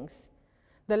sayings.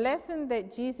 The lesson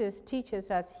that Jesus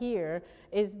teaches us here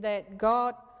is that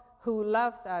God who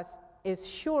loves us is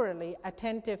surely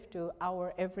attentive to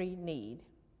our every need.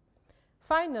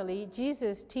 Finally,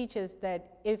 Jesus teaches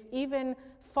that if even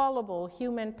fallible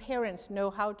human parents know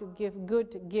how to give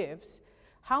good gifts,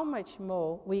 how much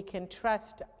more we can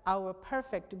trust our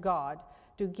perfect God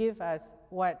to give us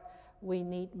what we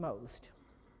need most.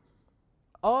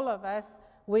 All of us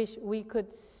wish we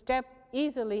could step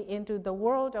easily into the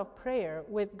world of prayer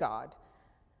with God.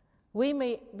 We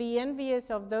may be envious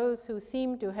of those who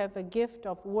seem to have a gift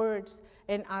of words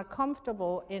and are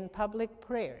comfortable in public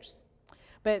prayers.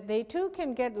 But they too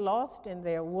can get lost in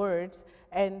their words,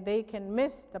 and they can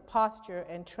miss the posture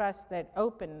and trust that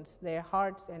opens their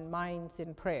hearts and minds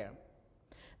in prayer.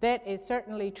 That is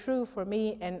certainly true for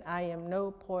me, and I am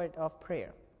no poet of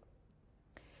prayer.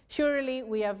 Surely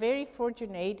we are very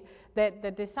fortunate that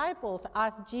the disciples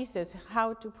asked Jesus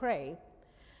how to pray.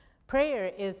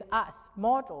 Prayer is us,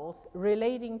 mortals,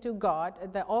 relating to God,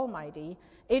 the Almighty.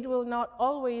 It will not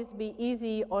always be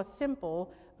easy or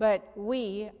simple, but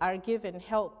we are given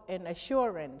help and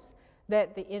assurance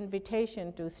that the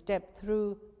invitation to step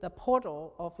through the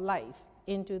portal of life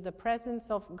into the presence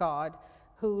of God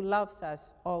who loves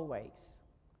us always.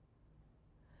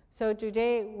 So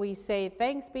today we say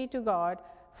thanks be to God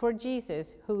for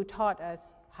Jesus who taught us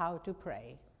how to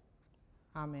pray.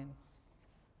 Amen.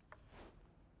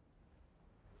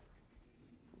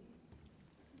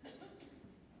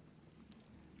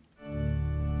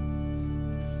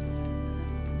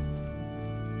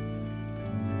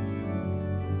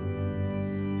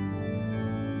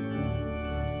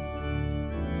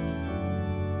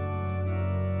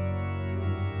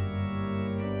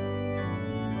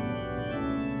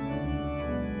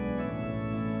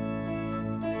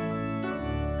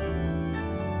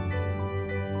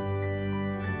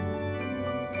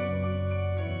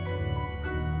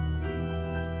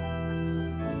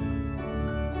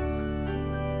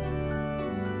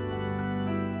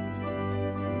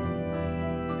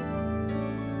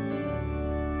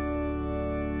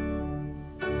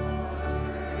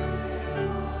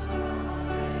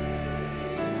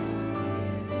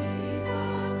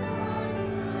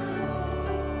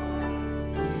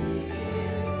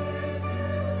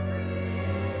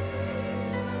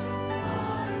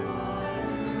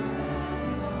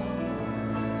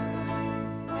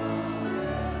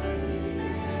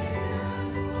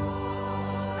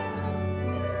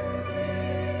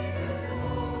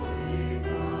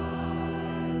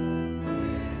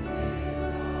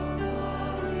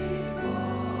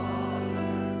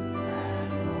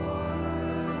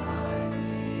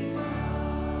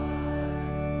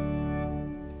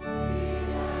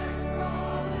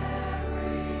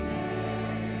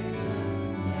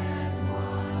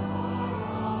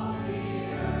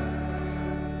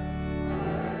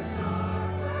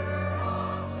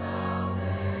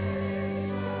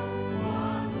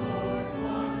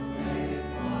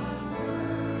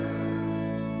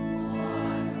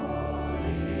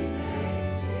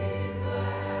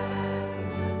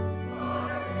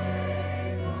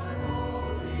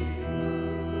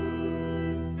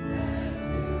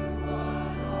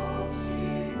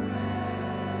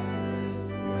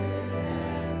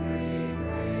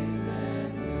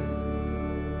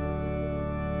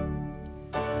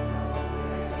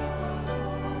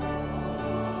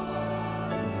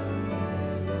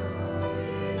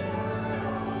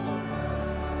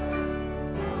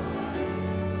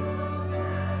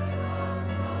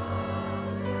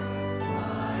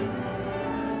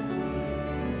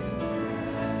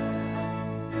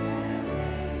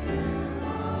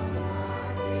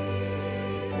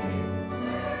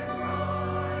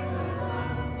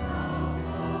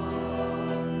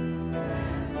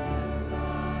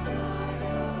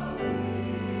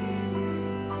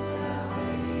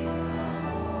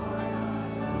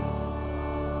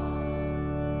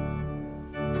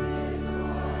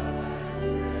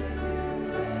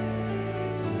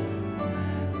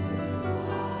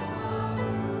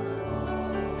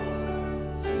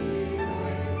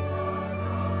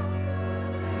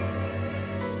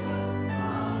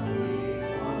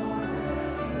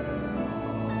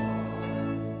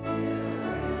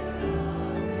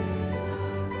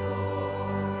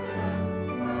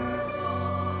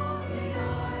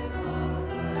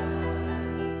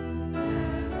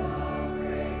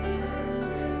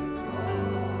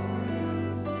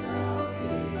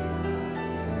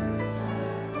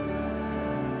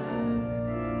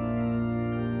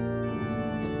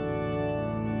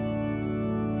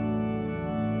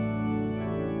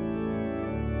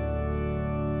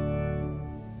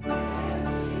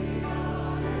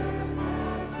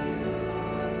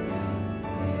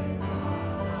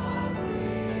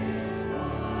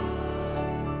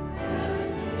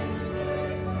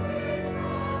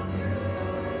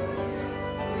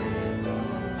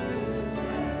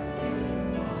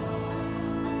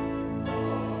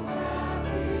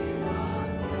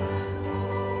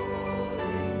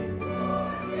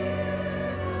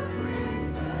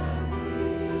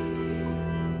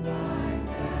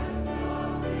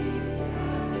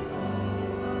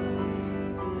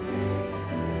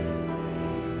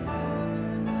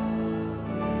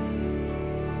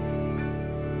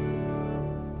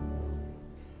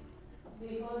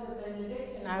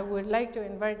 would like to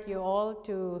invite you all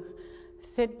to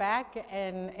sit back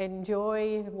and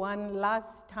enjoy one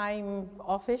last time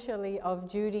officially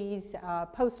of Judy's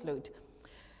postlude.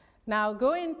 Now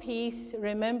go in peace,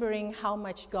 remembering how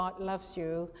much God loves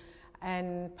you,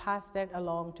 and pass that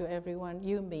along to everyone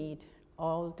you meet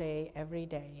all day, every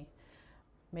day.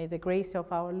 May the grace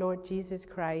of our Lord Jesus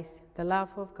Christ, the love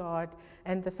of God,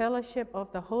 and the fellowship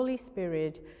of the Holy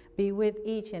Spirit be with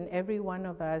each and every one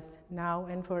of us now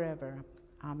and forever.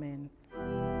 Amen.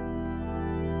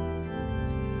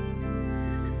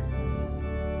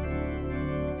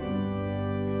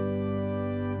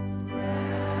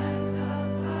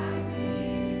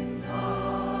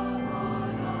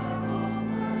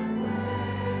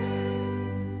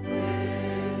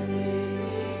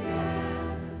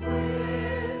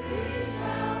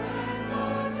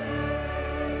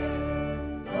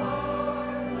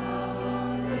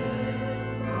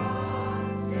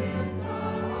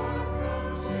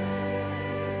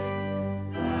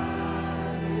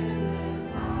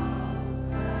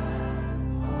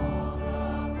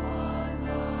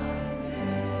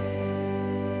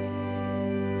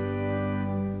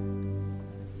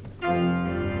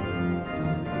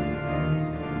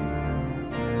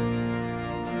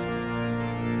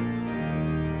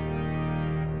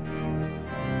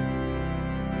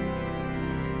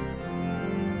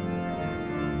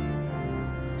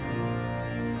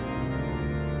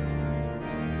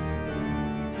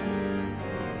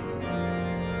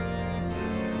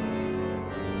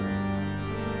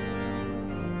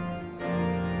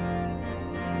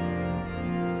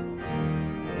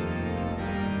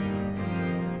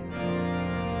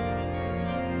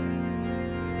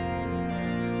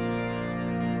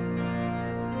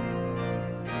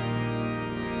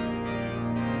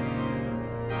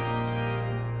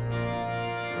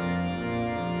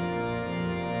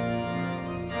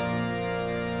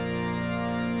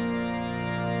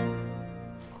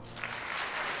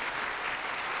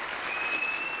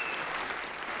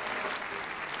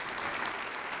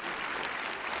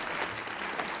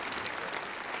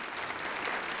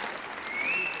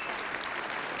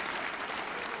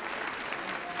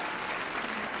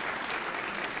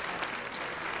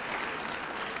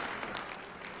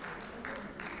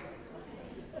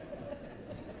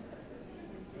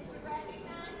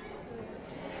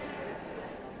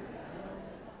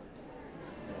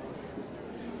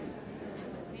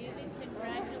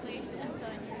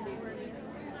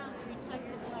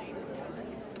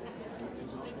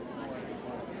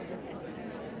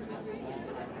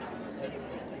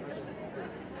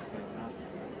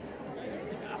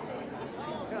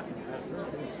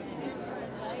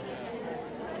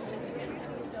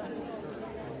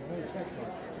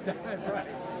 Right.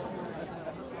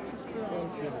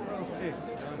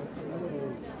 Okay.